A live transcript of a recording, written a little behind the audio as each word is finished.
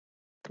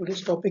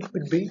Today's topic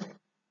will be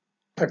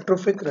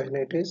atrophic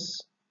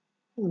rhinitis,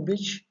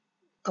 which,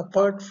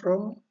 apart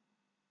from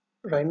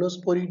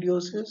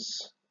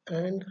rhinosporidiosis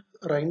and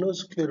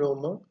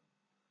rhinoscleroma,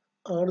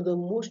 are the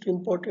most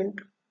important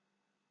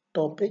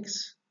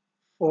topics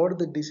for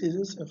the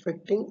diseases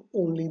affecting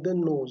only the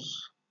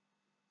nose.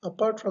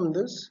 Apart from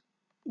this,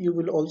 you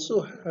will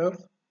also have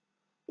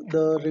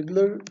the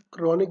regular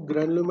chronic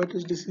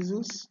granulomatous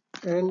diseases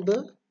and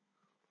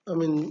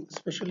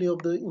especially of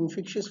the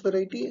infectious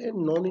variety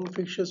and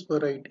non-infectious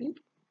variety,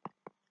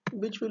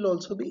 which will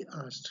also be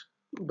asked.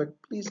 But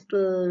please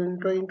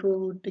try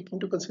to take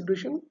into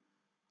consideration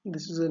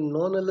this is a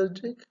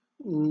non-allergic,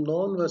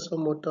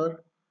 non-vasomotor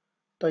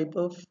type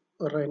of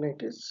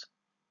rhinitis,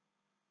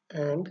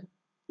 and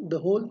the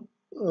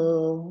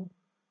whole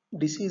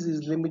disease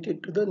is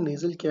limited to the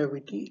nasal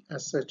cavity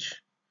as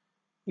such.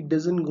 It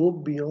doesn't go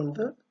beyond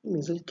the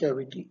nasal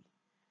cavity.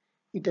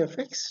 It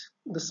affects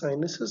the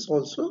sinuses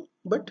also,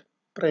 but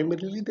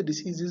primarily the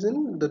disease is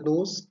in the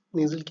nose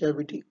nasal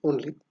cavity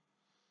only.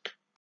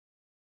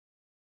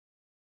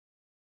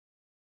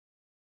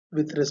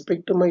 With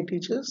respect to my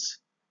teachers,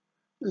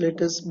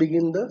 let us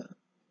begin the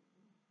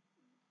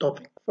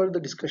topic for the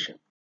discussion.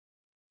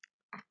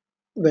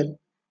 Well,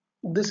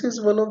 this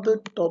is one of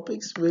the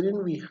topics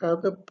wherein we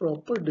have a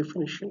proper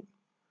definition.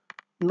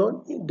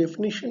 Not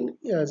definition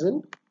as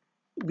in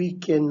we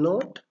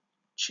cannot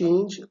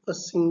change a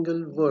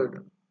single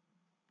word.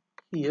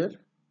 Here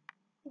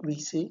we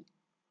say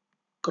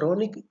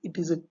chronic, it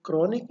is a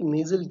chronic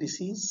nasal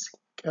disease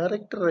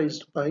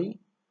characterized by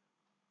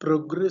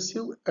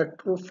progressive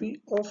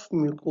atrophy of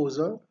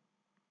mucosa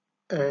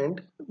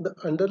and the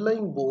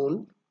underlying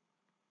bone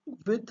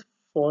with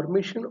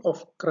formation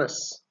of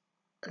crus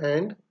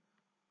and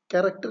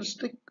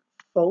characteristic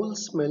foul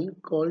smell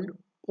called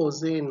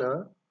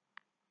ozena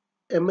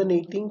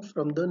emanating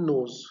from the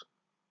nose.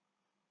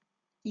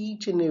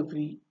 Each and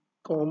every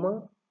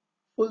comma,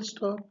 full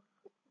stop,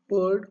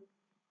 word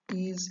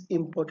is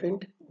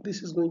important.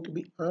 This is going to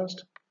be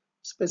asked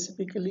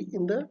specifically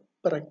in the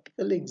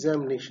practical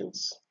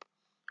examinations.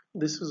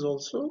 This is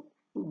also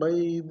by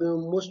the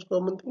most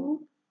common thing,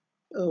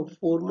 a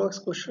 4 marks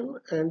question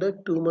and a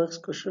 2 marks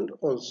question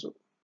also.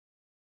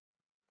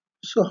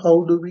 So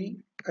how do we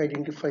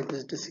identify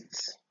this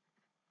disease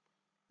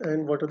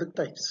and what are the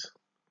types?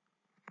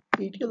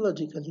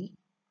 Etiologically,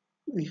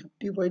 we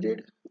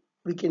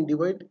can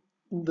divide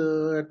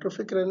the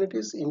atrophic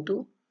rhinitis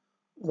into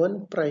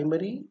one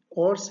primary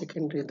or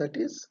secondary. That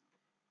is,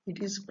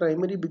 it is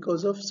primary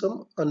because of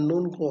some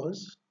unknown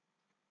cause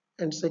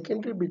and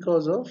secondary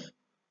because of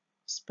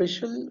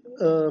specific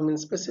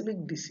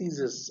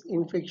diseases,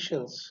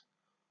 infections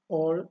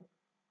or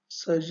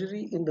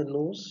surgery in the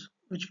nose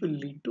which will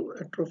lead to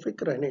atrophic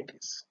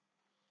rhinitis.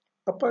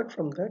 Apart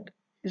from that,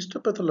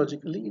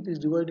 histopathologically it is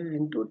divided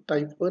into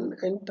type 1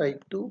 and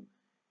type 2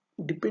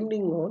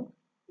 depending on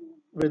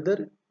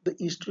whether the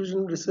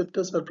estrogen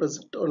receptors are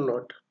present or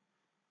not,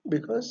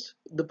 because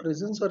the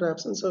presence or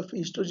absence of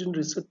estrogen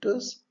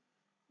receptors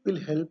will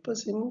help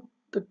us in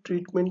the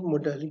treatment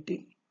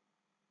modality.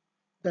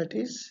 That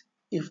is,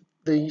 if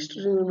the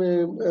estrogen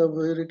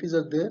varieties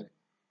are there,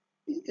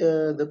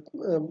 the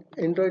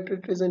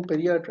endarteritis and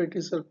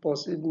periarteritis are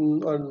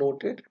possible are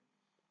noted,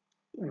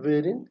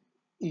 wherein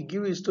you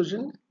give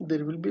estrogen,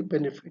 there will be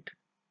benefit.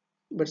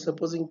 But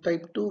supposing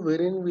type 2,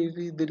 wherein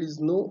there is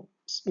no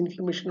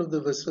inflammation of the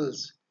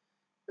vessels,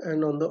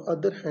 and on the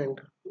other hand,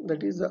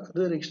 that is the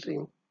other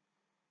extreme,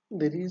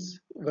 there is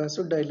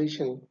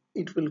vasodilation,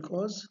 it will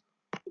cause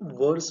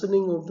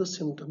worsening of the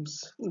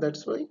symptoms.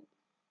 That's why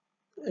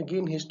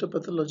again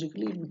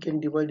histopathologically we can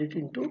divide it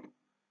into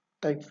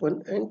type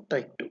 1 and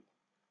type 2.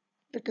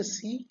 Let us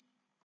see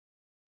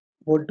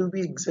what do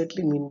we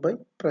exactly mean by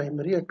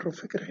primary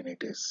atrophic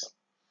rhinitis.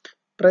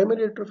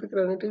 Primary atrophic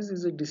rhinitis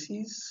is a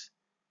disease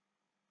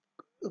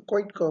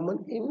quite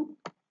common in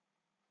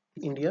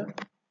India,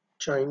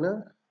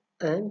 China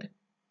and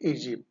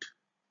Egypt,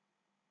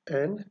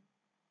 and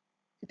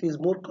it is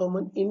more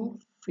common in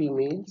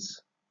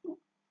females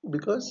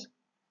because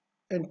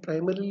and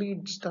primarily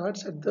it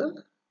starts at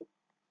the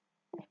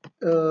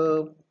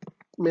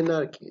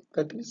menarche.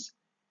 That is,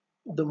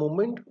 the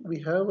moment we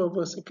have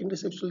our secondary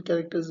sexual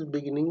characters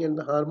beginning and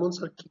the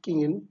hormones are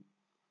kicking in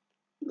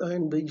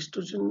and the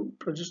estrogen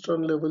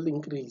progesterone level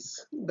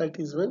increase, that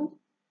is when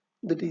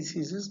the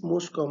disease is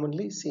most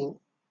commonly seen.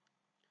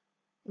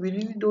 We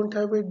really don't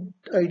have an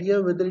idea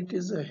whether it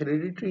is a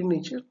hereditary in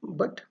nature,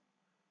 but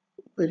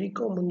very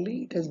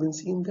commonly it has been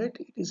seen that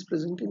it is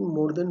present in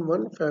more than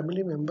one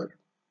family member.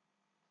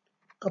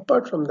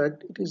 Apart from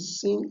that, it is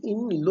seen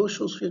in low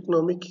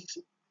socioeconomic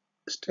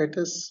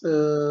status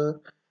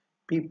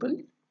people.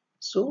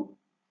 So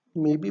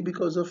maybe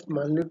because of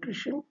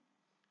malnutrition,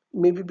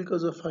 maybe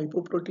because of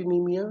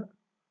hypoproteinemia,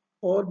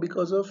 or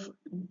because of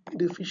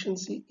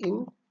deficiency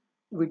in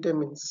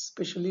vitamins,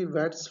 especially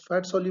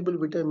fat soluble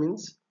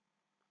vitamins,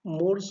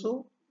 more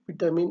so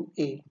vitamin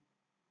A.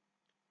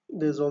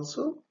 There's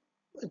also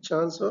a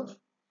chance of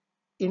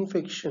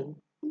infection,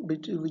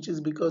 which is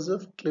because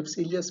of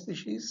Klebsiella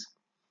species,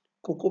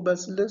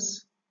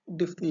 Coccobacillus,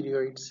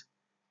 diphtheriates.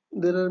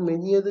 There are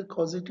many other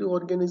causative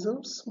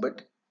organisms,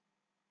 but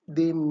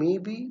they may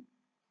be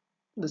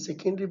the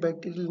secondary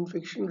bacterial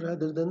infection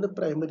rather than the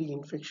primary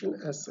infection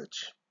as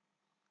such.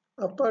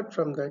 Apart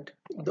from that,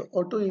 the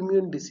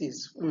autoimmune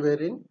disease,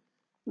 wherein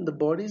the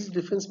body's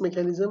defense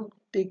mechanism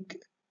take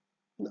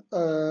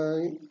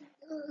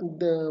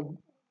the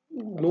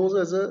nose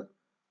as a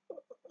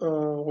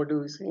what do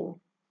we say?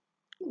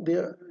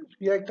 They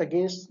react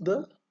against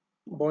the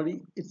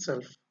body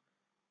itself.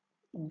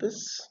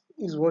 This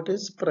is what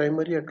is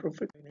primary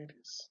atrophic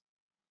rhinitis.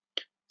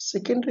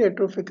 Secondary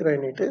atrophic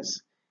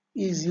rhinitis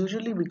is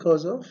usually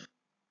because of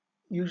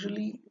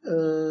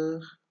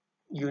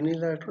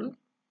unilateral,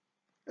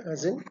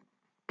 as in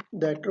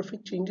the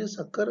atrophic changes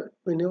occur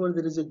whenever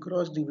there is a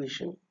gross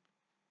deviation.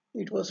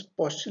 It was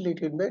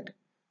postulated that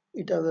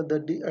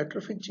the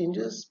atrophic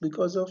changes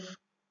because of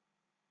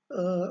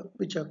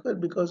which occur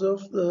because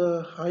of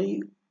the high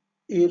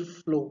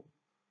airflow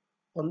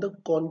on the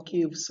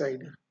concave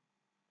side,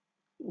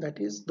 that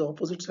is the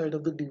opposite side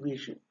of the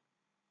deviation.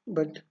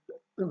 But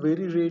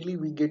very rarely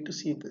we get to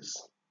see this.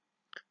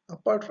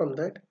 Apart from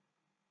that,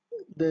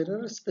 there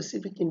are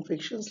specific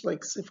infections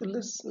like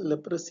syphilis,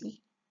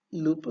 leprosy,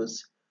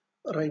 lupus,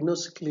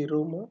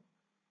 rhinoscleroma,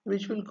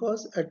 which will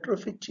cause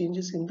atrophic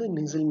changes in the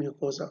nasal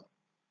mucosa.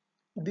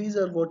 These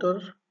are what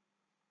are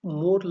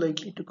more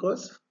likely to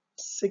cause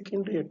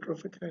secondary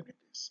atrophic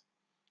rhinitis.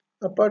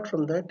 Apart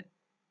from that,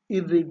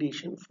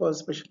 irradiation for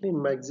especially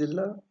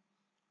maxilla,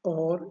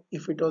 or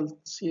if it all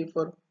say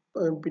for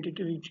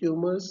pituitary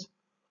tumors,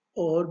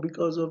 or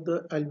because of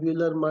the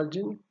alveolar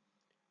margin.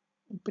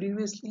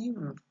 Previously,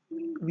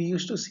 we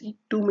used to see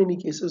too many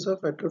cases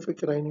of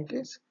atrophic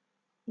rhinitis,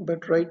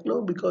 but right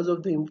now, because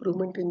of the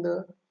improvement in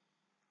the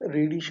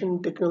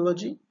radiation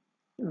technology,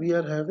 we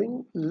are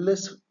having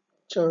less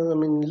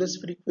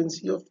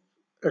frequency of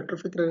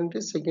atrophic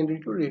rhinitis secondary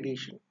to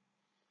radiation.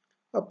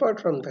 Apart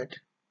from that,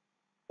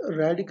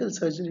 radical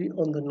surgery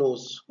on the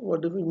nose.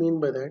 What do we mean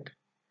by that?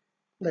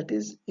 That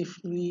is, if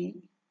we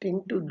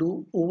tend to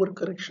do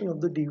overcorrection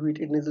of the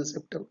deviated nasal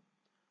septum,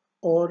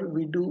 or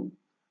we do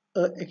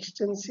a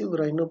extensive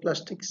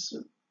rhinoplastics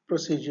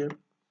procedure,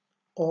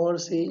 or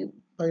say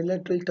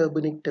bilateral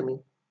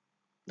turbinectomy,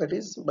 that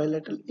is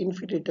bilateral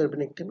infiltrate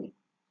turbinectomy.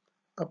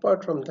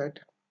 Apart from that,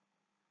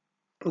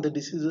 the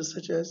diseases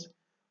such as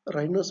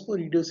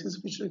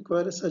rhinosporidiosis, which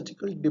require a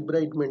surgical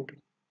debridement,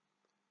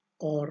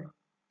 or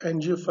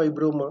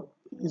angiofibroma,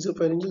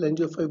 esophageal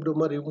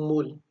angiofibroma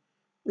removal,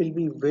 will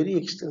be very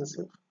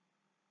extensive.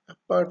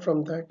 Apart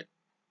from that,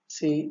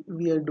 say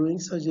we are doing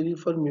surgery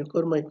for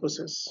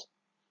mucormycosis,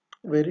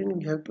 wherein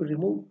we have to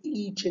remove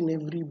each and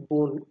every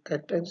bone.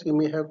 At times we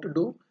may have to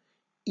do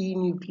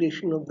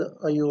enucleation of the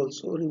eye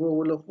also,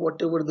 removal of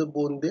whatever the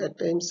bone. At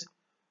times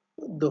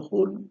the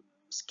whole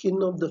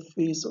skin of the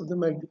face of the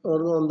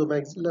or on the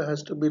maxilla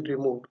has to be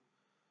removed,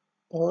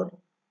 or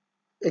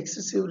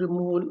excessive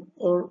removal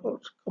or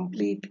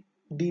complete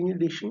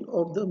denudation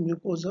of the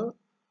mucosa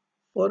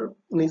for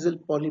nasal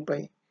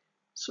polypi.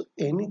 So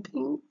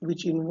anything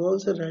which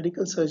involves a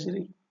radical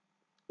surgery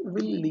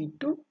will lead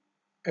to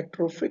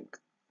atrophic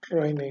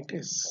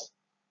rhinitis.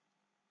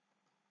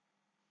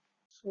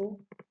 So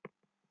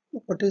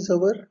what is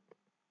our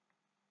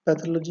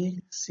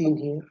pathology seen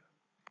here?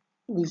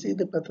 We see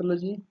the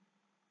pathology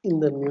in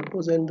the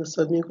mucosa and the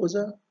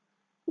submucosa.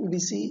 We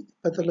see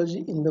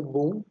pathology in the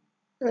bone,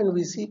 and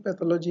we see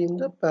pathology in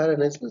the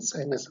paranasal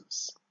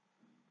sinuses.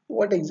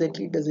 What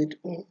exactly does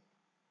it mean?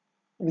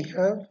 We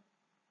have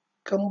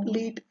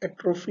complete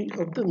atrophy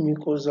of the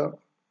mucosa,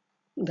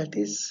 that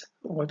is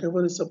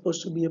whatever is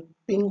supposed to be a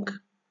pink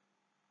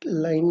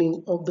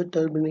lining of the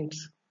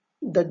turbinates,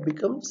 that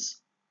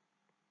becomes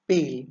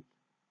pale.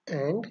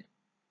 And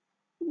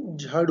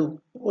jhadu,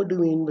 what do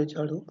we mean by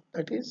jhadu?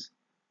 That is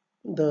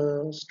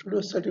the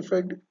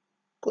pseudo-stratified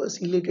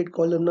ciliated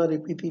columnar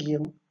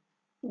epithelium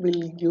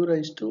will give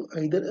rise to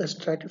either a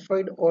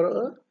stratified or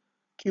a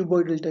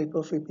cuboidal type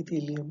of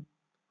epithelium.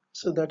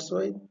 So that's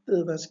why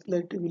the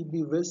vascularity will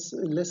be less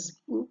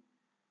seen,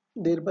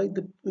 thereby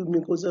the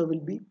mucosa will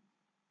be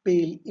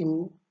pale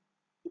in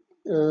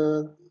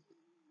uh,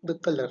 the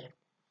color.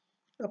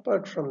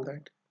 Apart from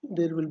that,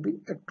 there will be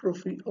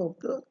atrophy of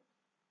the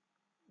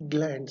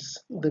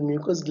glands, the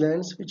mucous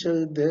glands which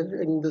are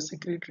there, and the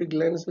secretory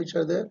glands which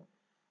are there,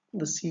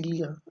 the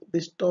cilia,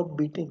 they stop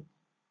beating.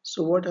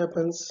 So what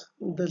happens?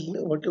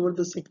 Whatever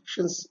the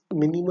secretions,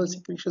 minimal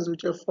secretions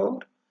which are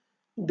formed,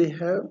 they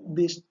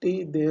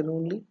stay there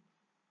only,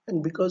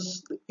 and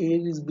because the air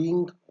is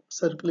being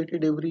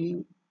circulated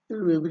every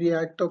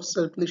act of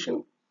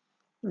circulation,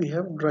 we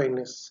have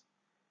dryness.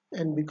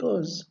 And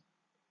because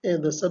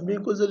the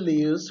submucosal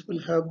layers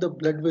will have the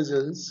blood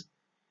vessels,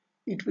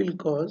 it will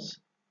cause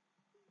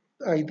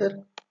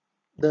either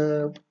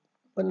the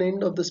one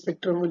end of the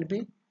spectrum will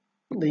be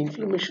the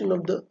inflammation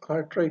of the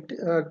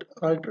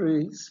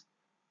arteries,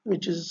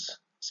 which is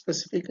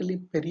specifically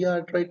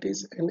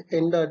periarteritis and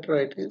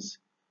endarteritis,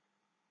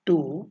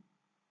 to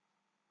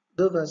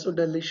the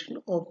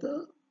vasodilation of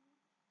the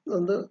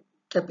on the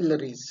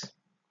capillaries.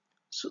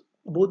 So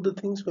Both the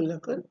things will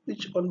occur,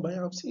 which on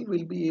biopsy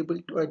will be able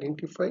to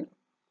identify,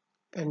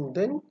 and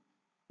then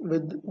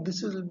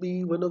this will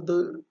be one of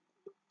the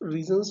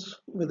reasons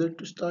whether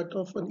to start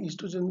off on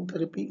estrogen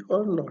therapy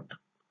or not.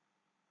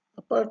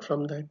 Apart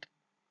from that,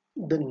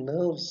 the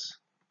nerves,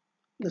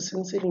 the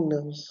sensory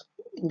nerves,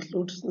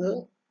 includes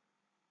the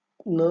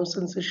nerve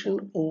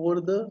sensation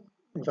over the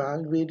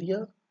valve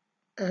area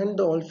and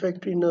the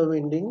olfactory nerve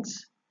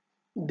endings,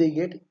 they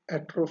get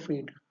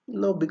atrophied.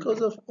 Now,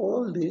 because of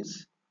all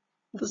this,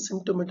 the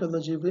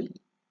symptomatology will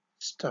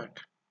start.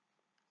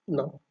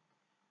 Now,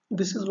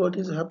 this is what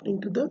is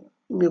happening to the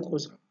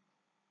mucosa.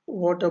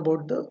 What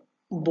about the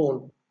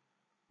bone?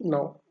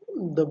 Now,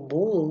 the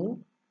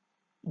bone,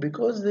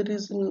 because there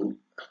is an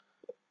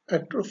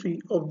atrophy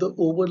of the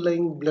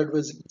overlying blood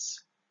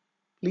vessels,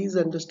 please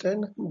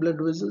understand blood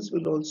vessels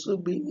will also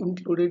be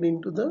included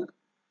into the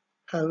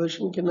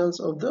Haversian canals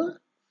of the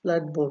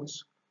flat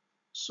bones.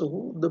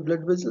 So the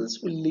blood vessels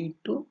will lead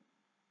to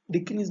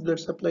decreased blood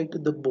supply to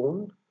the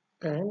bone,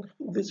 and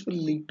this will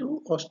lead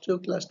to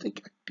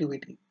osteoclastic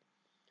activity.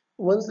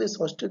 Once this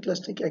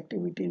osteoclastic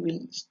activity will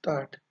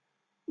start,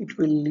 it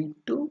will lead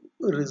to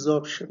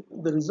resorption.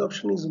 The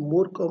resorption is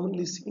more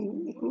commonly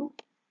seen in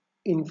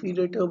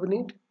inferior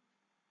turbinate,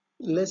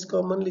 less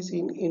commonly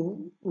seen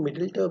in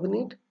middle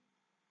turbinate,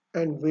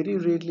 and very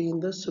rarely in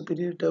the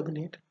superior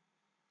turbinate.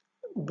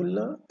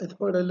 Bulla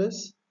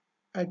ethmodalis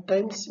at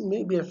times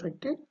may be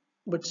affected,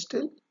 but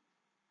still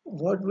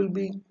what will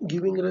be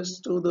giving rise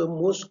to the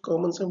most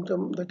common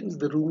symptom, that is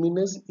the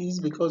rhinitis,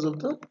 is because of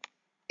the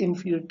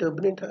inferior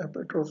turbinate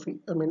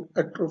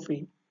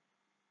atrophy.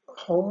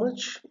 How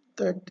much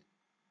that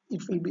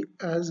it will be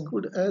as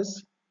good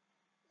as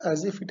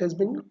if it has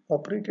been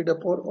operated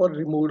upon or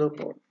removed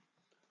upon.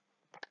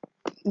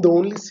 The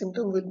only thing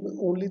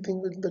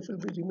that will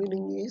be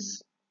remaining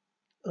is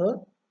a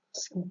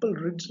simple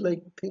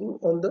ridge-like thing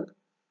on the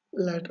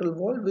lateral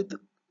wall with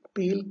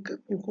pale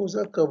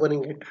mucosa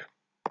covering it.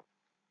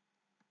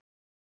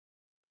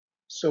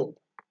 So,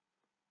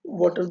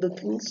 what are the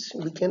things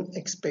we can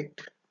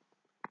expect?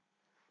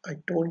 I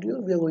told you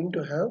we are going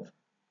to have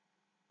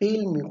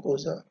pale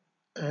mucosa,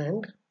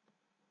 and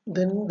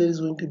then there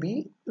is going to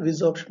be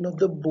resorption of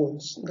the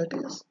bones. That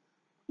is,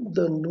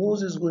 the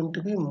nose is going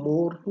to be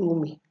more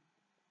roomy.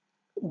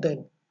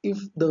 Then, if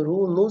the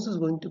nose is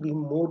going to be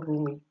more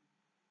roomy,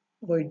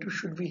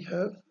 should we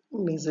have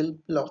nasal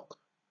block?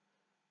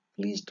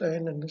 Please try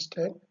and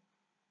understand.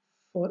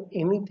 For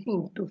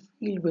anything to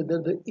feel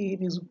whether the air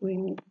is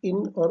going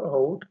in or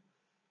out,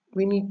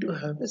 we need to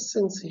have a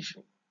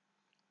sensation.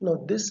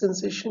 Now, this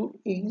sensation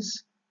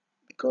is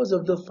because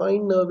of the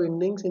fine nerve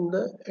endings in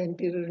the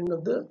anterior end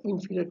of the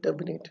inferior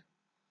turbinate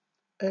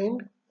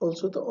and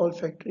also the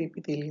olfactory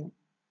epithelium.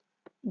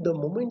 The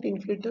moment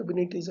inferior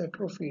turbinate is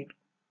atrophied,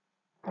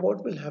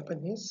 what will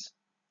happen is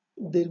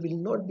there will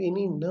not be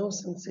any nerve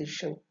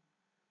sensation.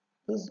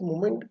 This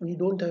moment we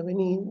don't have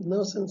any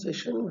nerve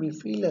sensation, we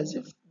feel as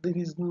if there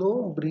is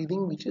no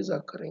breathing which is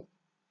occurring.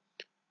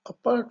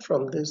 Apart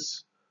from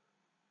this,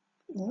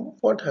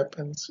 what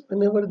happens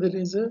whenever there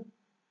is a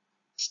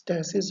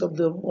stasis of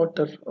the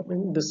water,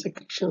 the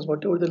secretions,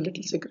 whatever the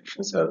little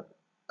secretions are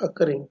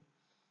occurring,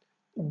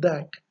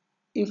 that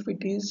if it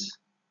is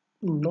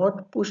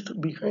not pushed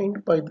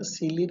behind by the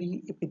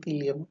ciliary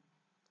epithelium,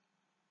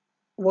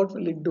 what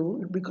will it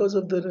do? Because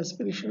of the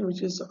respiration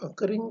which is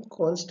occurring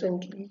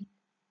constantly,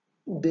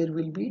 there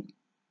will be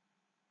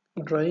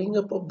drying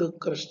up of the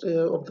crust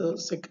of the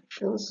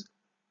secretions,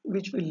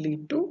 which will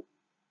lead to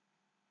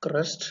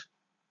crust.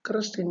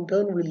 Crust in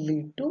turn will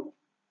lead to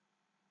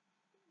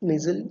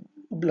nasal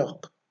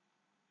block.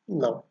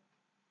 Now,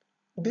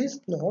 this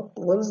block,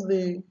 once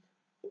they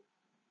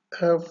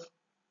have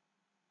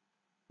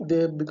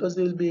there, because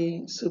there will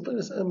be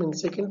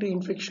secondary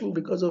infection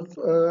because of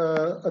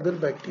other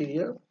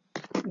bacteria,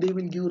 they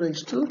will give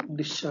rise to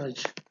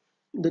discharge.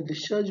 The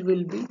discharge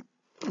will be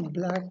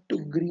black to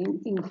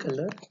green in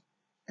color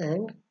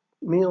and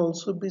may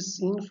also be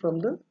seen from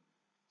the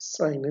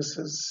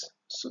sinuses.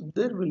 So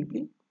there will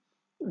be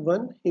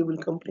one, he will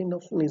complain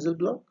of nasal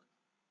block.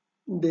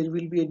 There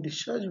will be a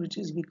discharge which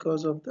is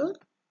because of the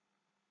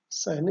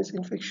sinus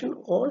infection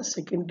or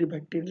secondary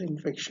bacterial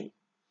infection,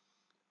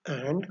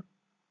 and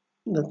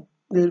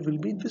there will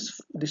be this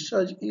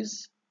discharge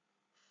is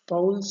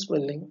foul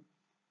smelling,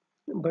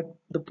 but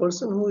the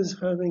person who is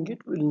having it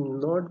will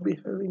not be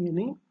having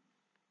any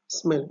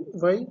smell.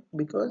 Why?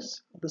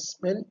 Because the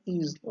smell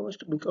is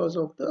lost because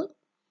of the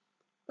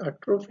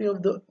atrophy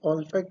of the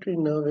olfactory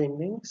nerve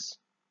endings,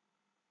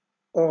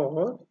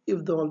 or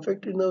if the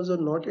olfactory nerves are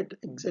not yet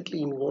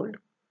exactly involved,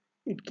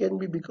 it can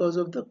be because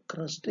of the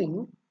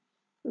crusting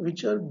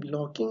which are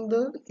blocking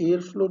the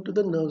airflow to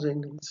the nerve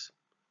endings.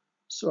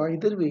 So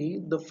either way,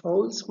 the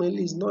foul smell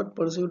is not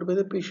perceived by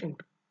the patient.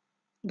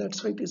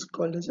 That's why it is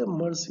called as a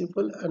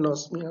merciful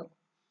anosmia.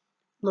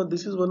 Now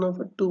this is one of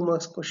a 2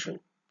 marks question.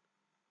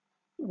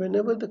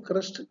 Whenever the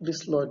crust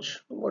dislodge,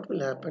 what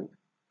will happen?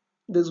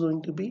 There's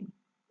going to be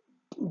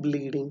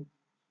bleeding.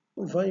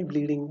 Why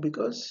bleeding?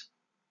 Because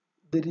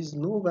there is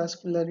no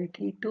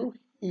vascularity to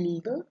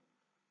heal the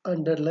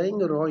underlying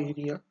raw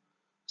area.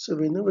 So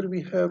whenever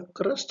we have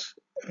crust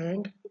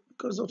and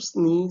because of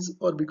sneeze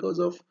or because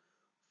of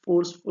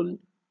forceful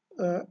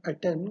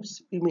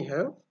attempts, we may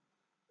have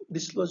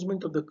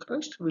dislodgement of the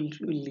crust which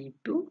will lead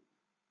to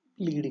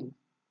bleeding.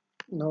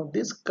 Now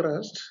this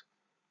crust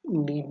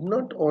need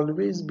not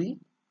always be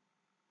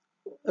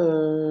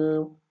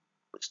uh,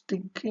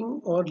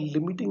 sticking or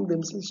limiting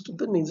themselves to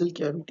the nasal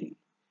cavity.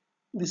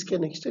 This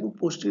can extend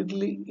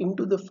posteriorly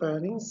into the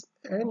pharynx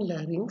and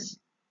larynx,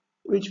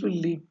 which will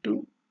lead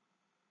to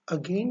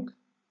again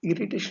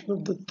irritation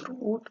of the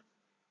throat,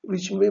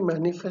 which may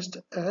manifest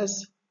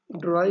as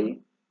dry,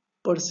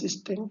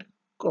 persistent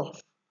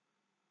cough.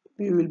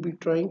 We will be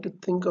trying to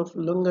think of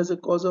lung as a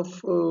cause of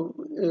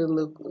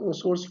the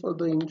source for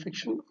the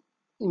infection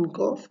in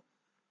cough,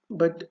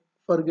 but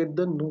forget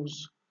the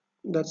nose.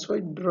 That's why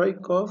dry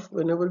cough,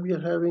 whenever we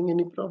are having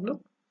any problem,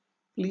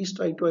 please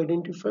try to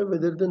identify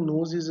whether the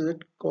nose is a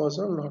cause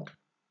or not.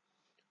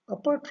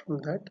 Apart from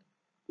that,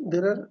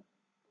 there are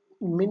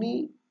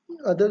many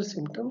other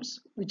symptoms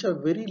which are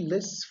very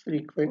less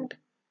frequent,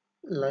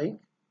 like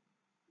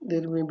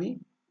there may be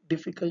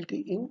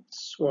difficulty in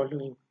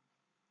swallowing.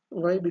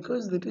 Why?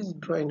 Because there is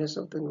dryness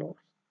of the nose.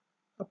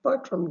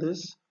 Apart from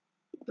this,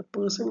 the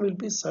person will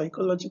be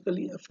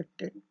psychologically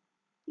affected.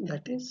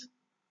 That is,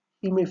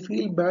 he may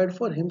feel bad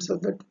for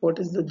himself that what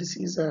is the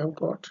disease I have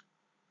got.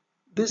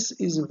 This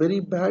is a very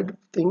bad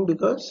thing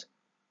because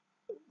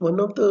one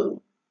of the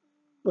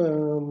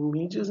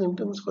major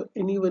symptoms for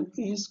anyone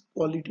is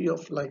quality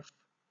of life.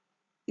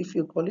 If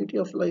your quality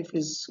of life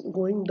is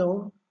going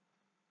down,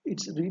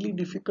 it's really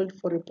difficult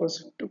for a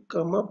person to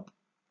come up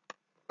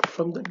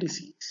from the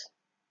disease.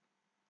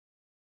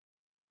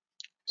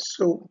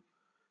 So,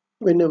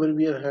 whenever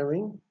we are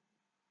having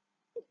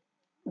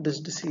this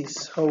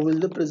disease, how will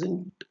the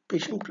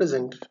patient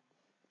present?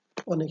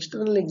 On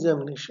external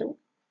examination,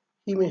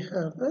 he may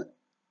have a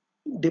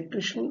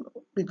depression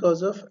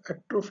because of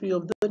atrophy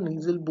of the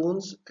nasal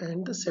bones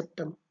and the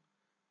septum.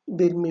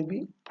 There may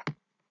be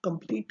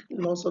complete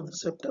loss of the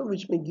septum,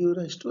 which may give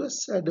rise to a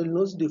saddle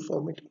nose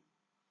deformity.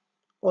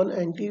 On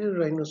anterior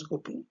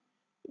rhinoscopy,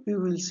 we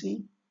will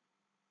see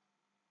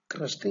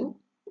crusting,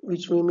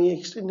 which may be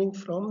extending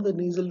from the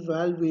nasal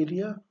valve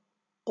area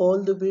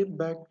all the way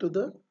back to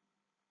the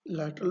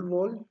lateral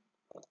wall,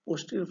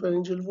 posterior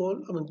pharyngeal wall,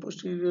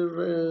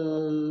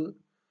 posterior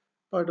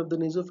part of the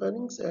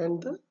nasopharynx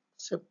and the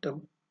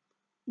septum.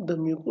 The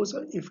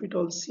mucosa, if it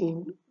all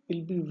seen,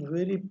 will be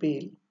very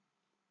pale,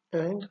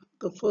 and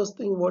the first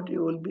thing what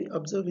you will be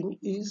observing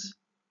is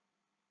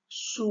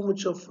so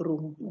much of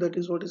room. That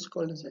is what is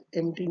called as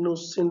empty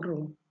nose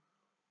syndrome.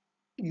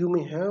 You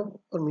may have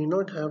or may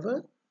not have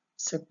a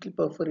septal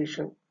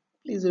perforation.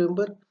 Please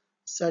remember,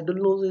 saddle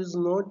nose is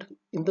not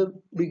in the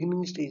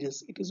beginning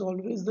stages. It is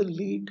always the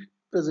late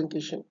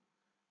presentation.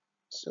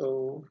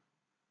 So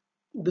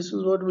this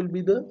is what will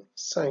be the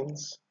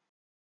signs.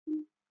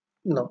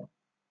 Now,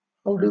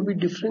 how do we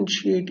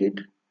differentiate it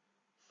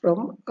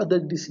from other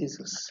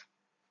diseases?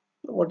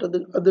 What are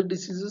the other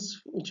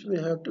diseases which we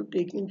have to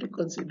take into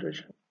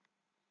consideration?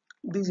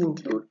 These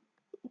include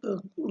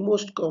the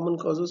most common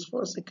causes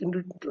for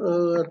secondary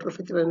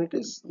atrophic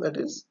rhinitis, that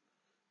is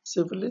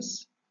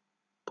syphilis,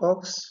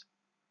 pox,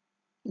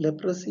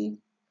 leprosy,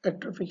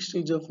 atrophic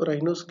stage of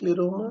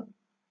rhinoscleroma,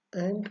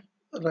 and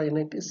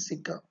rhinitis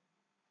sicca.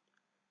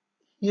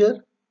 Here,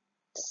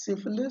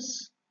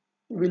 syphilis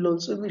will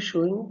also be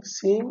showing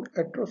same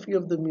atrophy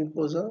of the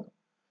mucosa,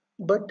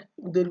 but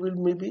there will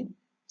maybe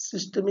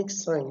systemic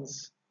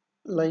signs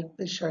like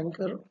the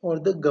chancre or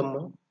the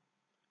gumma.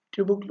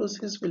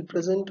 Tuberculosis will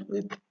present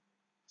with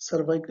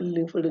cervical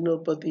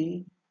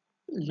lymphadenopathy,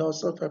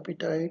 loss of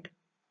appetite,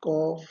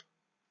 cough,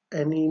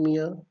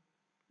 anemia,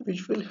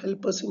 which will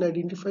help us in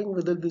identifying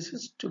whether this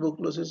is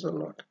tuberculosis or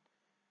not.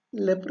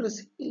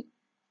 Leprosy,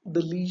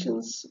 the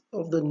lesions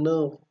of the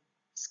nerve,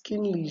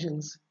 skin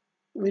lesions,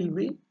 will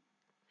be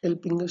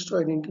helping us to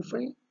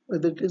identify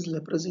whether it is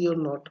leprosy or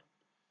not.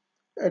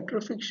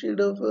 Atrophic shade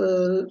of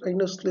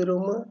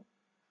rhinoscleroma,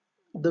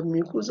 the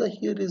mucosa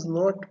here is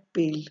not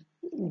pale.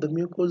 The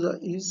mucosa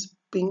is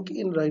pink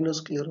in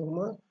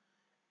rhinoscleroma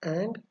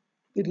and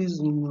there is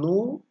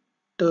no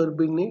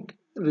turbinate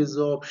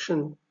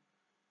resorption.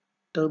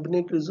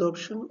 Turbinate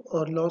resorption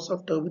or loss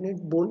of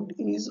turbinate bone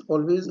is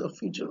always a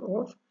feature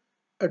of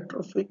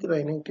atrophic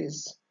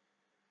rhinitis.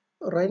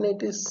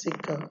 Rhinitis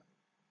sicca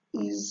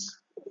is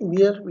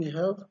where we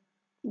have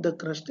the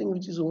crusting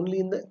which is only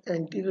in the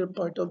anterior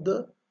part of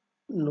the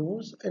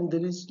nose and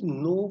there is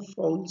no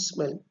foul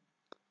smell.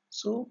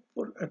 So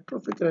for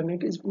atrophic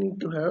rhinitis we need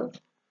to have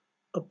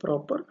a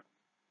proper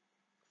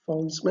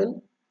foul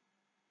smell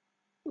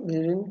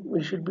wherein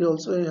we should be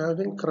also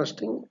having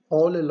crusting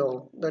all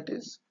along, that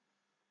is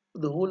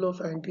the whole of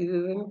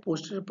anterior and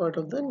posterior part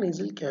of the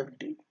nasal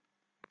cavity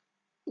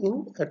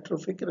in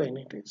atrophic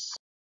rhinitis.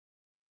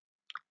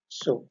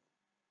 So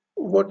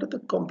what are the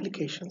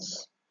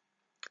complications?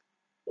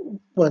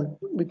 One,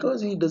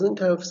 because he doesn't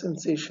have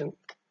sensation.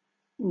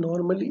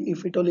 Normally,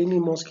 if at all any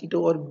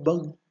mosquito or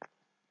bug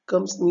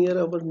comes near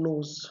our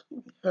nose,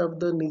 we have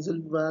the nasal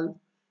valve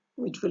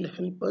which will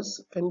help us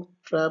and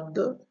trap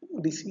the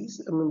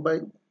disease, I mean by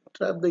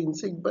trap the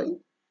insect by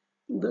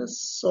the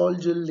sol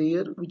gel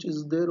layer which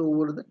is there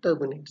over the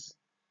terminates.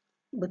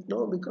 But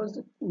now because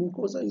the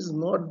mucosa is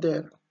not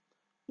there,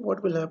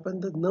 what will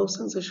happen? The nerve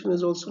sensation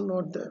is also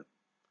not there.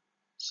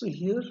 So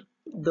here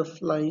the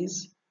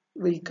flies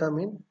will come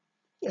in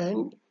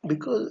and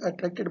because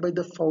attracted by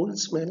the foul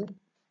smell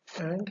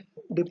and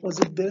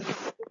deposit their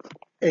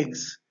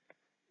eggs.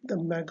 The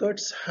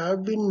maggots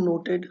have been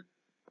noted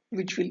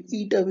which will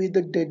eat away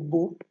the dead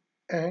bone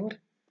and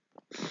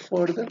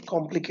further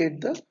complicate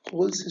the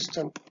whole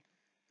system.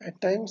 At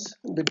times,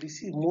 the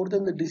disease, more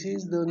than the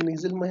disease, the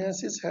nasal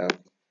myiasis have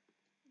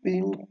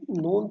been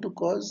known to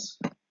cause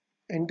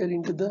enter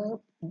into the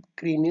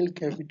cranial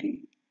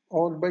cavity,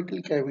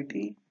 orbital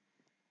cavity,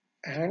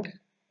 and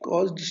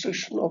cause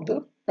destruction of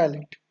the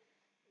palate.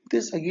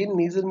 This again,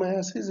 nasal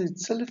myiasis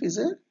itself is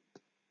a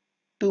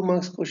 2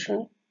 marks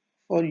question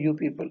for you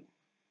people.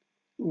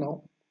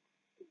 Now,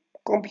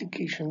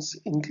 complications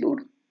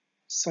include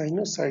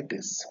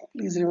sinusitis.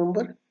 Please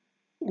remember,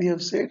 we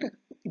have said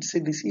it's a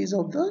disease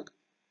of the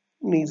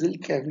nasal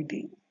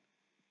cavity,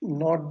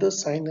 not the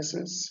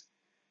sinuses.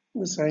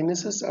 The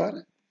sinuses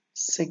are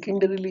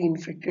secondarily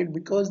infected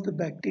because the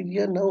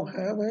bacteria now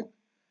have an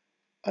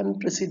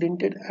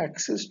unprecedented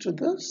access to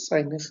the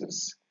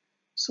sinuses.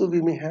 So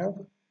we may have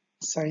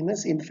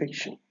sinus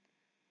infection.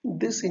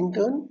 This in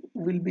turn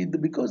will be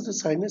because the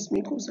sinus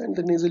mucosa and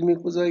the nasal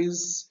mucosa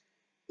is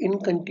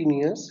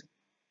incontinuous.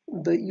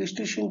 The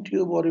eustachian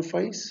tube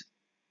orifice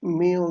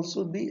may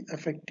also be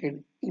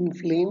affected,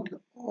 inflamed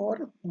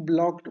or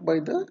blocked by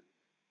the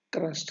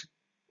crust,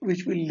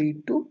 which will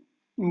lead to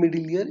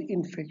middle ear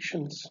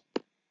infections.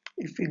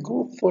 If we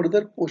go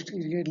further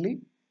posteriorly,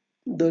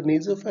 the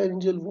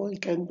nasopharyngeal wall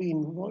can be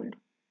involved,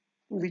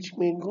 which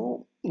may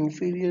go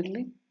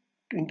inferiorly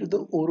into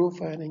the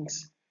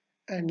oropharynx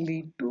and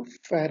lead to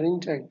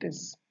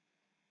pharyngitis.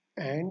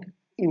 And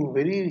in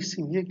very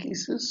severe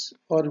cases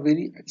or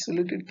very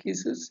accelerated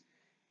cases,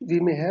 we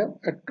may have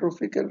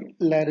atrophic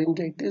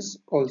laryngitis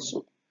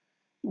also.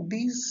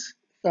 These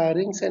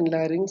pharynx and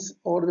larynx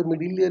or the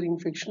middle ear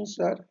infections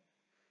are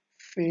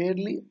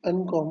fairly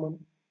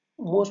uncommon.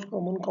 Most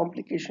common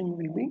complication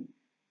will be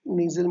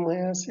nasal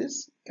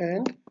myiasis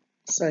and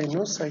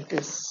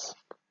sinusitis.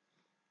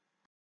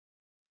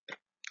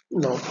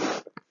 Now,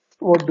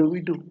 what do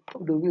we do? How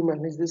do we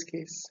manage this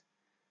case?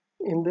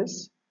 In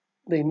this,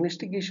 the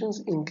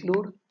investigations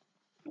include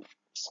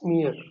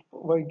smear.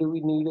 Why do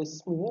we need a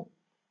smear?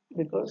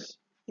 Because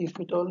if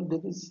at all there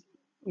is,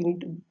 we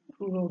need to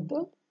rule out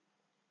the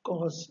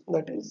cause,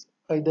 that is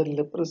either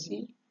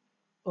leprosy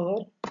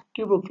or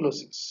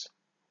tuberculosis.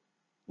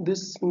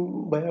 This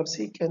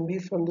biopsy can be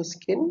from the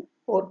skin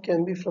or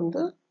can be from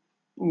the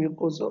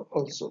mucosa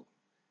also.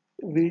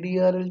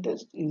 VDRL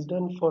test is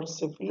done for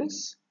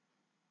syphilis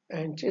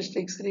and chest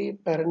X-ray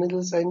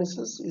paranasal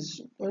sinuses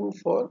is done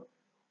for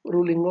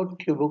ruling out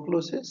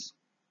tuberculosis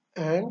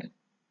and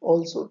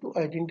also to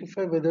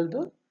identify whether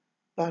the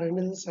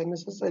paranasal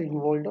sinuses are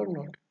involved or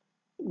not.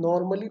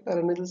 Normally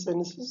paranasal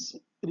sinuses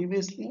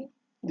previously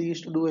they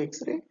used to do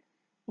X-ray.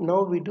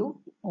 Now we do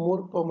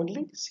more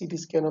commonly CT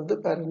scan of the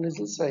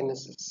paranasal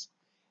sinuses.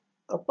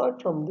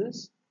 Apart from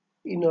this,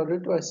 in order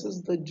to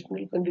assess the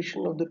general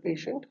condition of the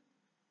patient,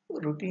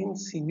 routine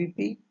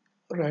CBP,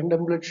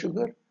 random blood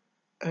sugar,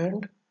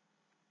 and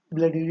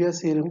blood urea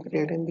serum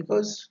creatinine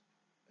because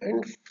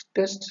and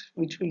tests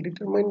which will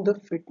determine the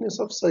fitness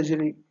of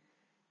surgery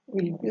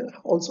will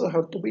also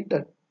have to be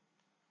done.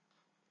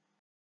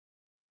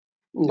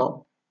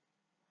 Now,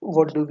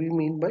 what do we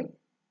mean by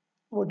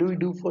what do we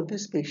do for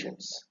these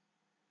patients?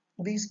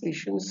 These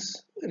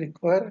patients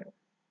require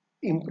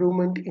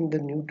improvement in the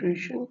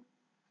nutrition.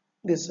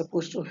 They're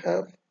supposed to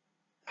have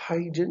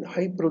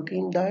high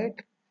protein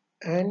diet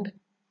and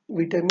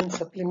vitamin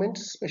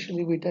supplements,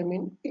 especially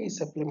vitamin A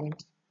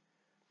supplements.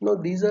 Now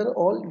these are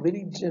all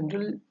very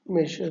general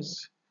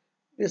measures.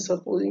 We are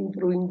supposing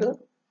improving the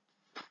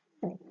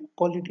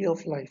quality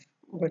of life,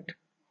 but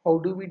how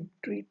do we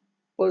treat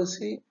per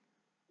se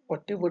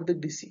whatever the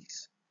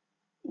disease?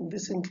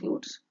 This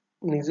includes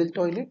nasal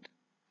toilet,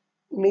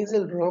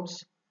 nasal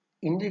drops,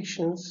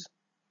 injections,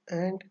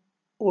 and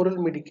oral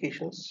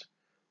medications.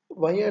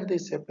 Why are they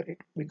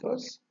separate?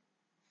 Because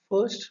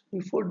first,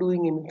 before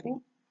doing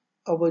anything,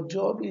 our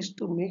job is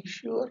to make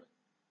sure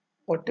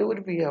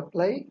whatever we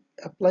apply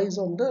applies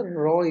on the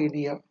raw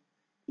area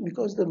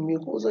because the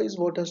mucosa is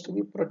what has to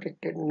be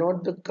protected,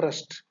 not the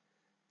crust.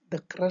 The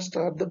crust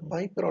are the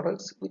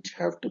byproducts which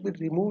have to be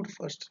removed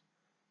first.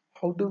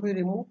 How do we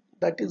remove?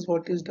 That is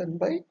what is done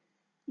by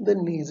the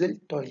nasal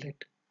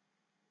toilet.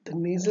 The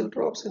nasal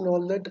drops and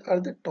all that are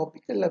the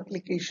topical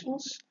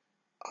applications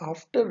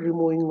after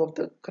removing of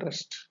the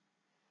crust.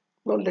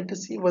 Now let us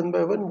see one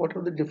by one what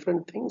are the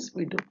different things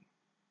we do.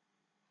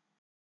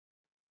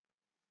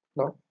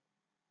 Now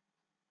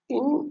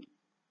in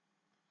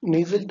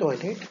nasal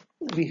toilet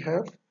we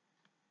have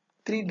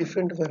three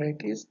different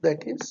varieties,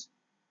 that is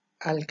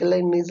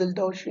alkaline nasal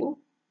douching,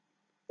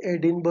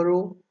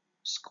 Edinburgh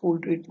school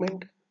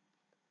treatment,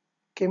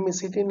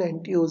 chemicity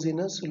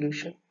antioxidant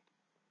solution.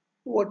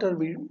 What do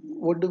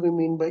we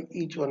mean by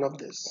each one of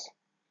this?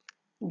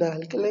 The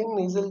alkaline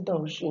nasal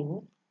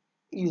dousing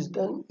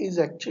is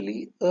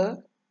actually a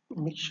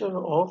mixture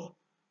of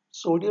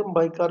sodium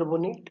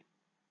bicarbonate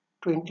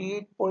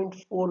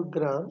 28.4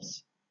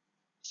 grams,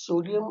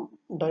 sodium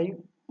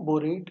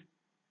diborate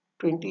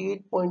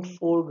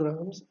 28.4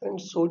 grams,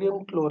 and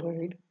sodium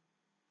chloride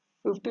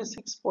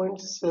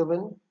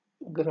 56.7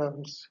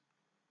 grams.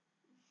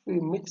 We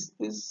mix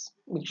this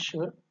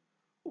mixture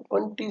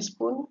 1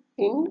 teaspoon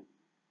in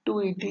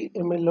 280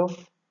 ml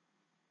of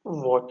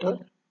water.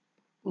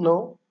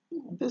 Now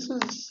this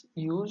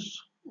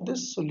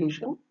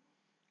solution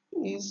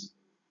is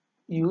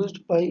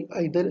used by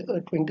either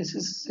a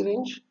 26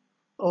 syringe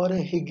or a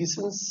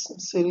Higgins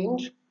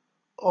syringe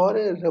or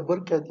a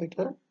rubber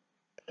catheter,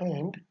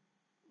 and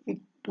we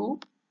do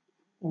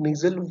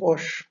nasal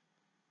wash.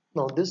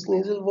 Now this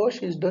nasal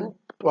wash is done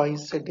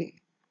twice a day.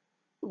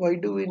 Why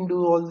do we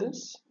do all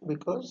this?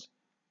 Because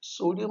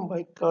sodium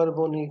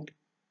bicarbonate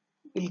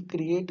will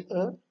create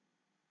a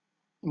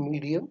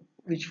medium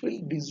which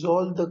will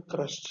dissolve the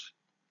crust.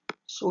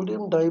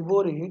 Sodium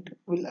diborate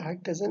will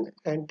act as an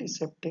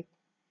antiseptic,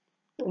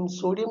 and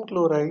sodium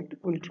chloride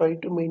will try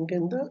to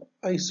maintain the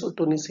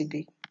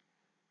isotonicity.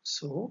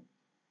 So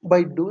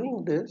by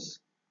doing this,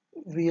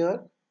 we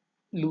are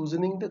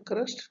loosening the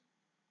crust,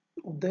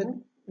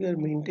 then we are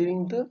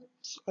maintaining the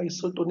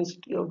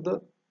isotonicity of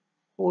the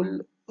whole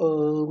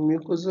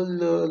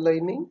mucosal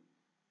lining,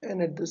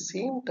 and at the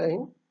same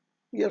time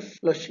we are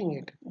flushing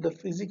it. The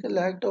physical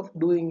act of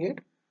doing it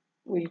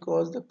will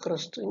cause the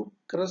crust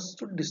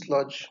to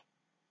dislodge.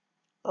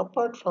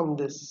 Apart from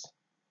this,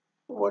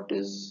 what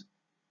is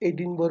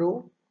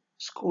Edinburgh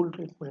school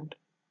treatment?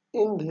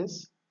 In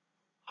this,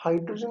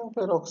 hydrogen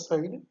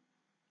peroxide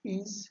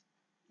is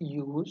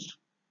used.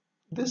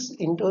 This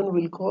in turn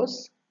will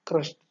cause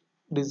crust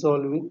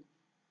dissolving,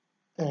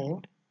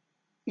 and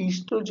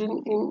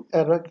estrogen in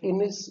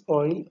aracanus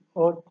oil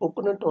or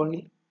coconut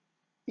oil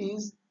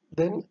is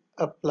then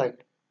applied.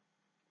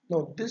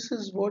 Now this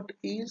is what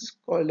is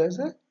called as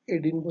a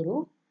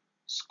Edinburgh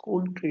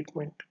school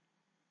treatment.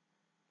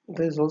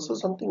 There is also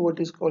something what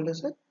is called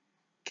as a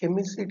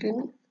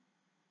chemicitin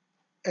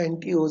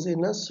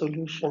antioxidant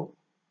solution.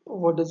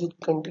 What does it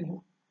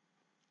contain?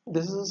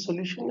 This is a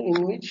solution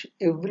in which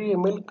every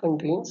ml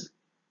contains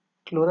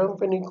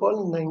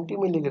chloramphenicol 90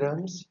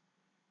 milligrams,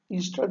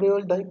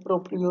 estradiol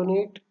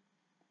dipropionate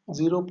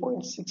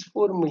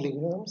 0.64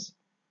 milligrams,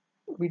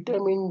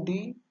 vitamin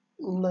D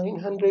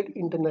 900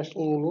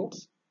 international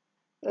units,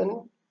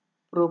 and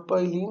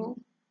propylene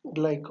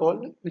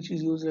glycol, which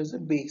is used as a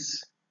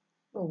base.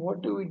 Now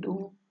what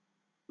do?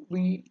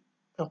 We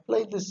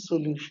apply this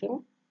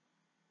solution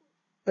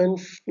and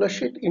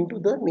flush it into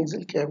the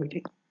nasal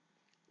cavity.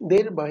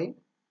 Thereby,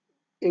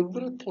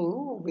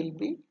 everything will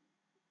be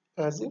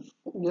as if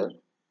we are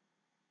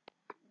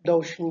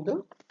dousing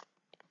the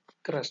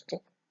crust.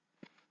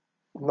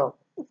 Now,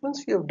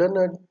 once we have done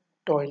our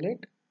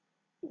toilet,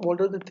 what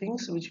are the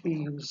things which we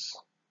use?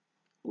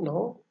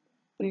 Now,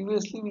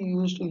 previously we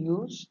used to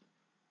use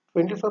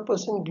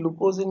 25%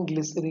 glucose in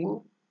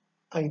glycerin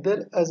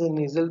either as a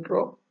nasal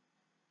drop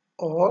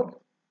or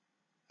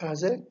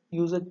as a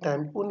use a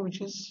tampon which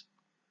is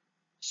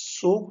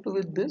soaked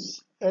with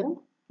this and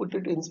put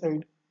it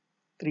inside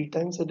 3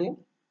 times a day.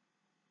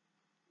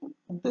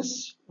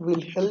 This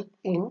will help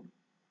in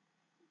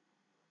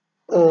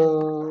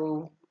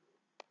uh,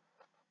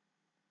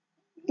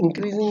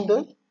 increasing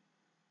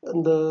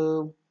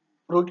the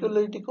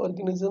proteolytic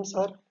organisms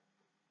are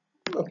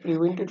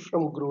prevented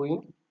from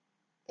growing,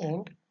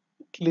 and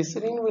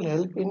glycerin will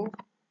help in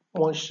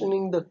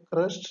moistening the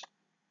crust,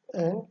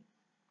 and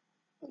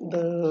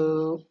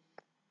the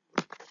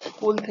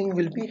whole thing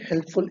will be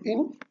helpful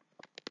in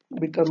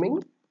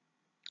becoming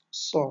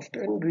soft,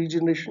 and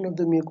regeneration of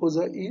the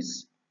mucosa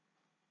is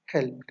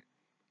helped.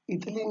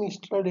 Ethylene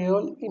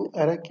estradiol in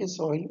arachis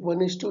oil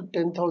 1 is to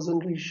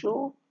 10,000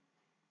 ratio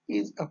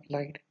is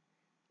applied.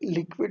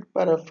 Liquid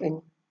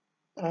paraffin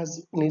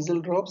as nasal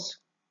drops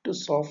to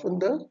soften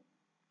the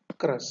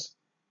crust.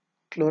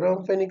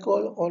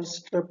 Chloramphenicol or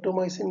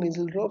streptomycin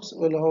nasal drops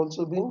will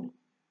also be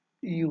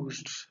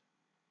used.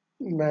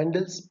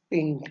 Mandel's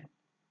paint.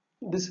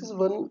 This is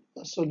one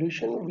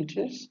solution which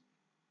is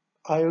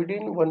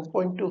iodine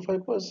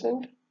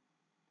 1.25%,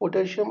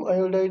 potassium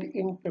iodide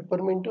in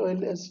peppermint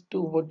oil as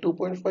to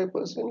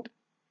 2.5%,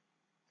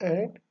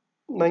 and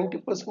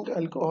 90%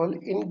 alcohol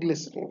in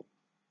glycerin.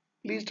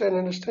 Please try and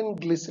understand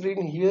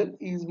glycerin here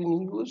is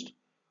being used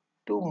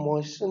to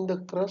moisten the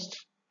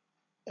crust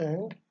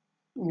and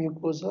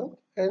mucosa,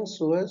 and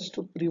so as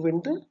to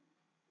prevent the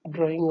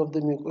drying of the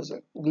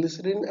mucosa.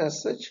 Glycerin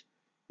as such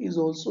is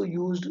also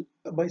used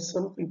by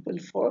some people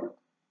for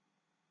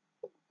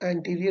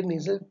anterior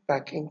nasal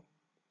packing.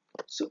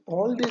 So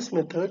all these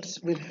methods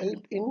will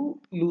help in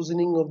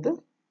loosening of the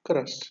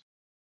crust.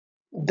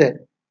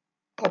 Then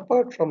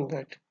apart from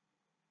that,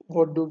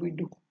 what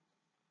do?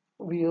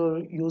 We are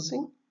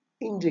using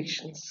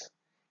injections.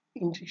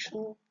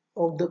 Injection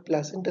of the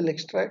placental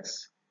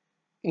extracts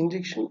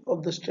injection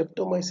of the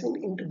streptomycin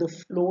into the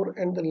floor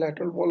and the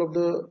lateral wall of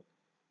the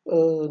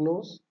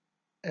nose,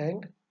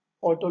 and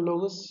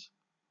autologous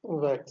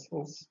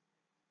vaccines.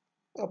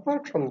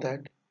 Apart from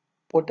that,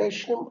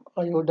 potassium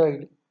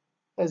iodide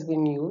has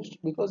been used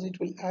because it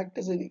will act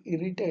as an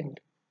irritant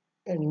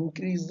and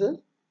increase the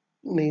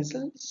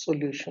nasal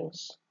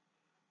solutions.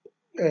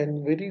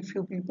 And very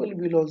few people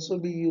will also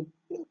be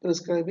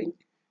prescribing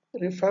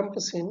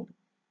rifampicin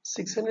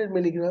 600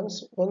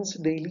 milligrams once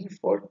daily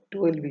for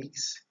 12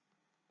 weeks.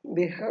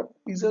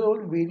 These are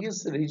all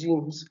various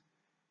regimes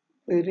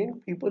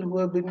wherein people who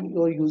have been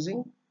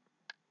using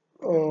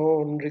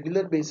on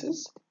regular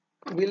basis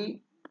will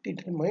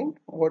determine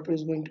what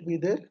is going to be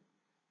their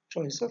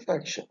choice of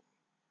action.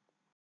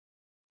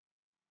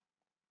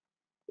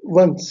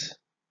 Once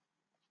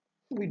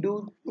we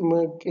do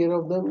care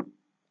of the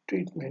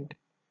treatment,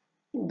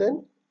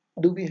 then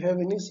do we have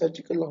any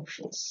surgical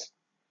options?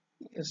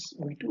 Yes,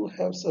 we do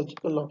have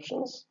surgical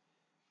options.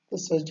 The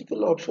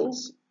surgical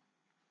options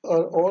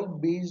are all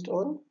based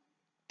on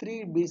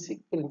three basic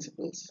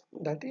principles.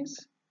 That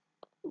is,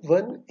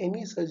 one,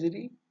 any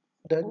surgery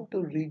done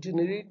to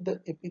regenerate the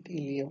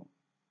epithelium.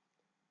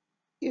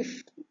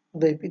 If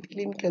the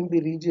epithelium can be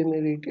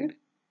regenerated,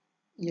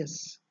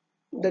 yes,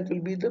 that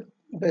will be the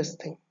best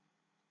thing.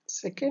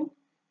 Second,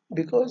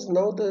 because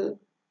now the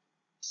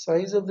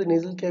size of the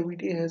nasal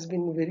cavity has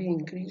been very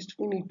increased,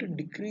 we need to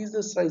decrease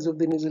the size of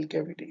the nasal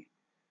cavity.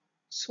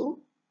 So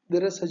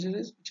there are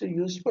surgeries which are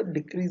used for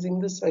decreasing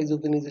the size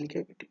of the nasal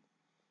cavity.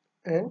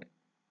 And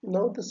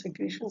now the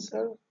secretions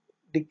are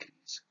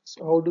decreased.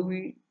 So how do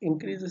we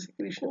increase the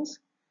secretions?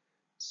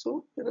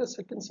 So there are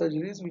certain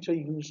surgeries which are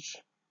used.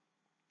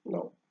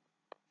 Now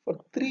for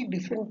three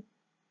different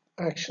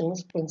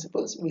actions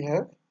principles, we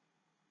have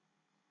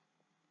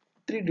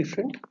three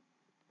different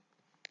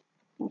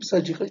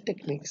surgical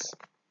techniques.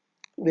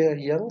 They are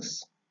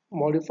Young's,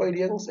 modified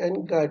Young's,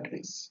 and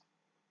Gardner's.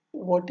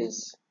 What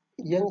is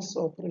Young's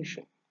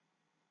operation?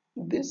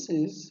 This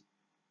is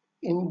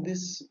in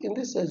this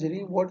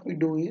surgery. What we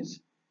do is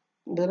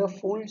there are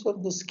folds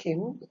of the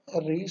skin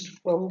are raised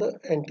from the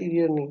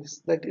anterior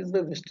knees, that is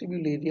the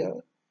vestibule area,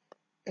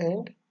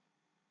 and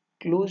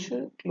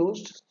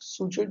closed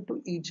sutured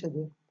to each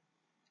other.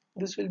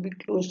 This will be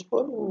closed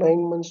for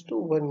 9 months to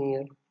 1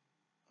 year,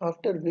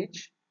 after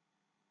which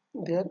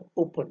they are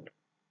opened.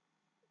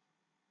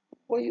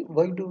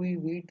 Why do we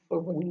wait for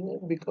 1 year?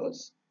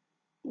 Because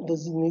the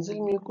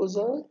nasal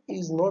mucosa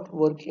is not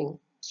working.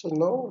 So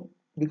now,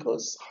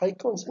 because high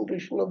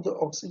concentration of the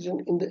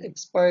oxygen in the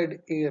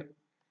expired air,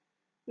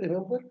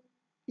 remember,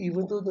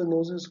 even though the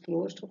nose is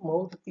closed,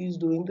 mouth is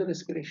doing the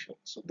respiration.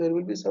 So there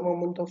will be some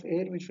amount of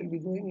air which will be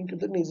going into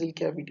the nasal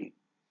cavity.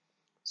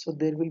 So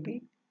there will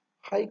be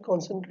high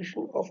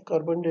concentration of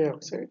carbon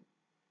dioxide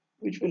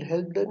which will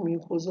help the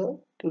mucosa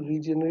to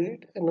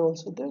regenerate and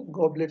also the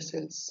goblet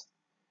cells.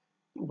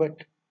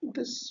 But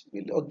this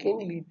will again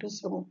lead to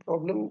some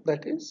problem,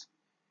 that is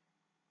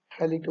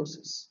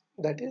halitosis.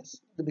 That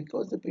is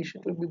because the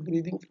patient will be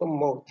breathing from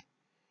mouth.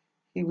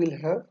 He will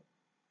have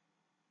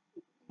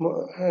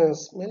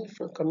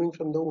smell coming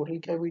from the oral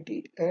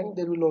cavity, and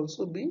there will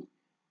also be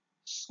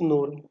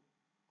snoring.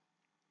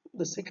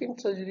 The second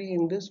surgery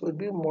in this would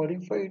be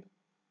modified,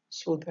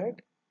 so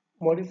that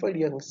modified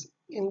Young's.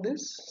 In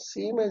this,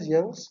 same as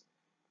Young's,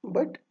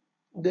 but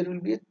there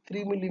will be a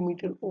 3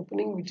 millimeter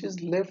opening which is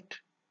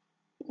left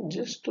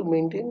just to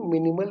maintain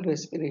minimal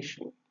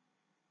respiration.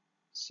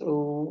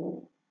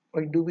 So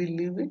why do we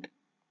leave it?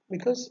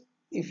 Because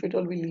if at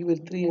all we leave a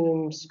 3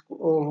 mm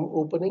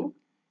opening,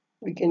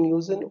 we can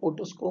use an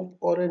otoscope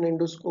or an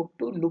endoscope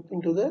to look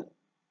into the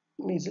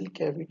nasal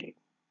cavity.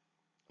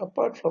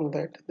 Apart from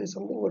that, there is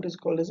something what is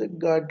called as a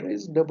guard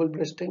raise double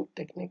breasting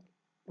technique,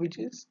 which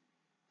is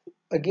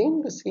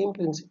again the same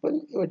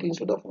principle, but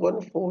instead of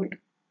one fold,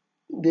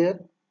 they are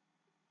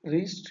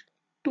raised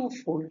two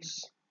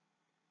folds.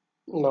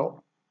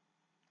 Now,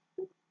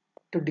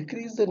 to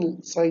decrease the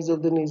size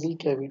of the nasal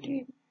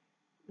cavity,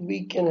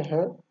 we can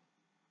have,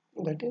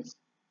 that is,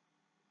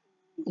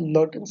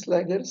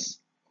 Lautenschlager's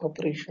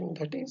operation.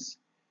 That is,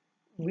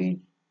 we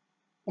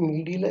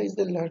medialize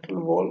the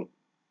lateral wall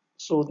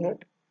so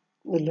that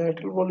the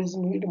lateral wall is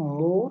made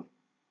more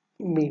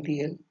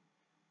medial.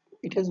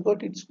 It has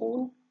got its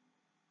own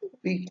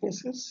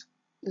weaknesses.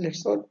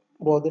 Let's not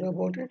bother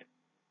about it,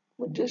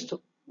 but just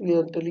we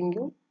are telling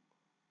you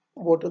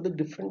what are the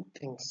different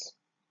things.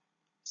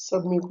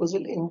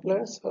 Submucosal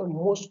implants are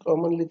most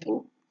commonly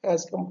thing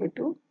as compared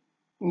to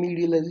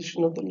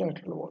medialization of the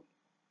lateral wall.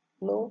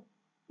 Now,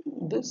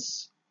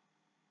 this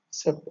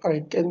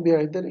I can be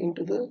either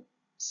into the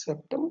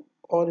septum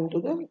or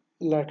into the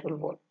lateral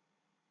wall.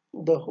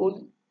 The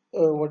whole,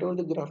 whatever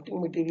the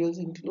grafting materials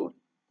include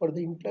or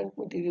the implant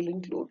material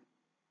include,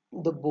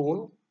 the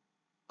bone,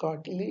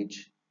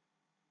 cartilage,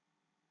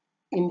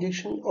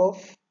 injection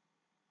of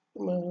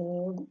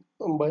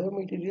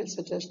biomaterials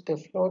such as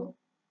Teflon,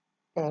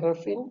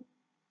 paraffin,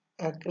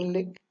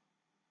 acrylic,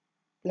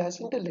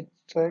 placental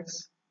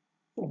extracts,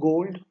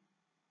 gold,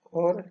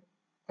 or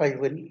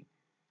ivory.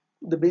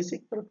 The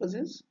basic purpose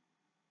is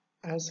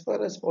as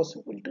far as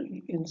possible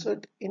to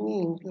insert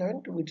any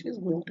implant which is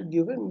going to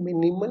give a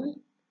minimal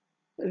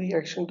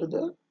reaction to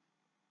the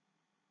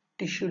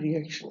tissue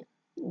reaction.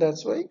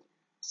 That's why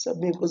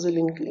submucosal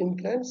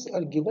implants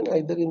are given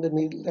either in the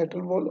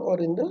lateral wall or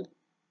in the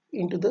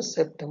into the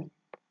septum.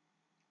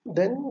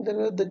 Then there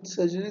are the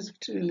surgeries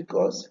which will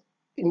cause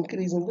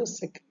increase in the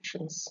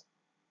secretions.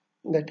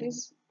 That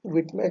is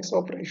Whitmax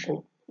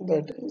operation.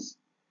 That is,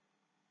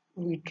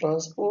 we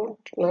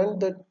transplant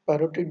that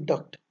parotid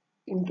duct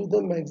into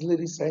the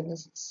maxillary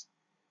sinuses.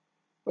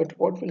 But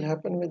what will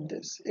happen with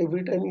this?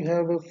 Every time you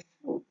have a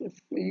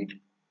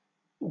feed,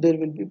 there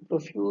will be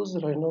profuse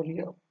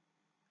rhinorrhea,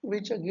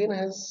 which again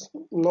has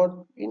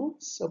not been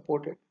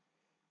supported.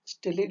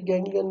 Stellate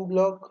ganglion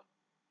block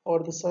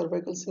or the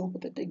cervical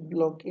sympathetic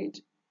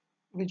blockage,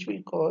 which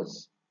will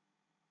cause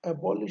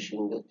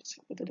abolishing the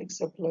sympathetic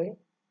supply,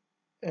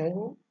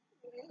 and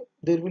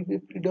there will be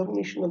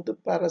predomination of the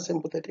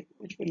parasympathetic,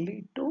 which will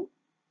lead to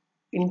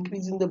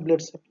increase in the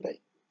blood supply,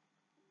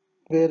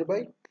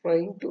 whereby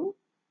trying to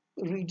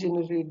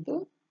regenerate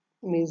the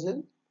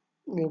nasal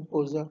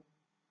mucosa.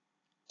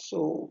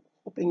 So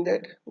hoping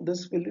that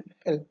this will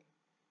help.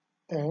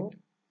 And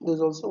there's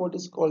also what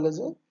is called as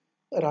a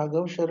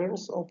Raghav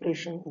Sharan's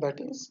operation. That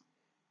is,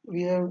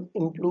 we are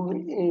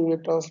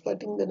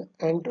transplanting the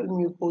antral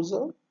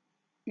mucosa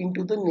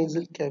into the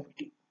nasal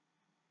cavity.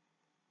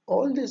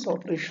 All these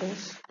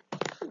operations,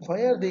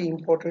 why are they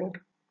important?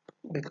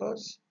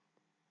 Because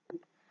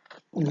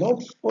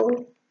not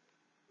for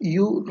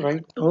you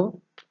right now,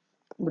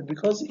 but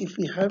because if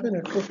we have an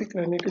atrophic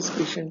rhinitis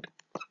patient,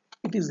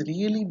 it is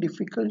really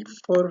difficult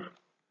for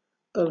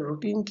a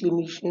routine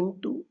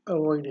clinician to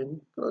avoid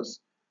him because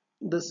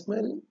the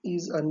smell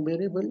is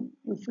unbearable.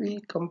 You feel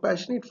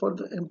compassionate for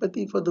the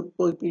empathy for the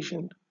poor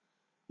patient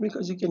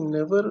because you can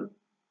never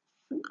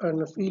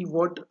feel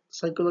what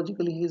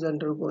psychologically he is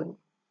undergoing.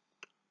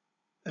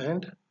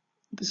 And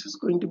this is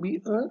going to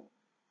be a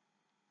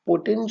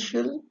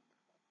potential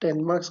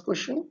 10 marks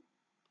question,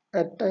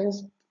 at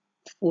times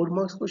 4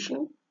 marks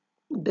question,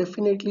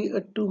 definitely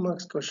a 2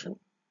 marks question.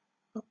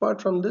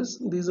 Apart from this,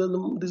 this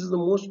is the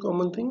most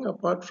common thing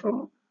apart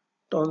from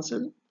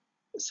tonsil,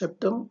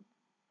 septum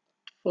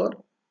for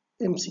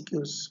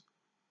MCQs.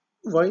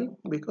 Why?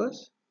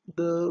 Because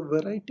the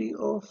variety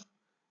of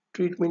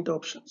treatment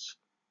options,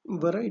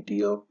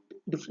 variety of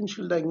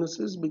differential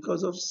diagnosis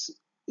because of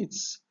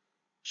its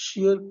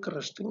sheer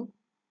crusting,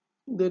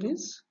 there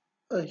is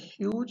a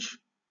huge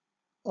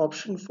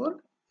option for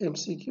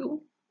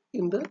MCQ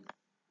in the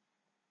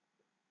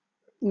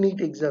NEET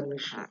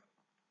examination.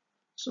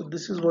 So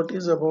this is what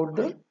is about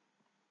the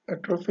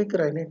atrophic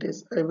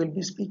rhinitis. I will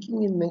be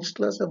speaking in next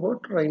class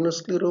about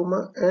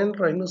rhinoscleroma and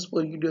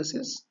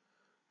rhinosporidiosis,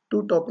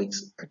 two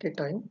topics at a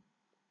time,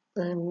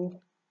 and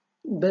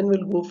then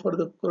we'll go for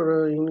the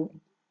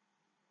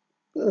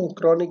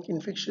chronic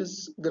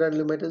infectious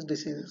granulomatous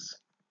diseases.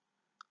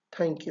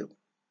 Thank you.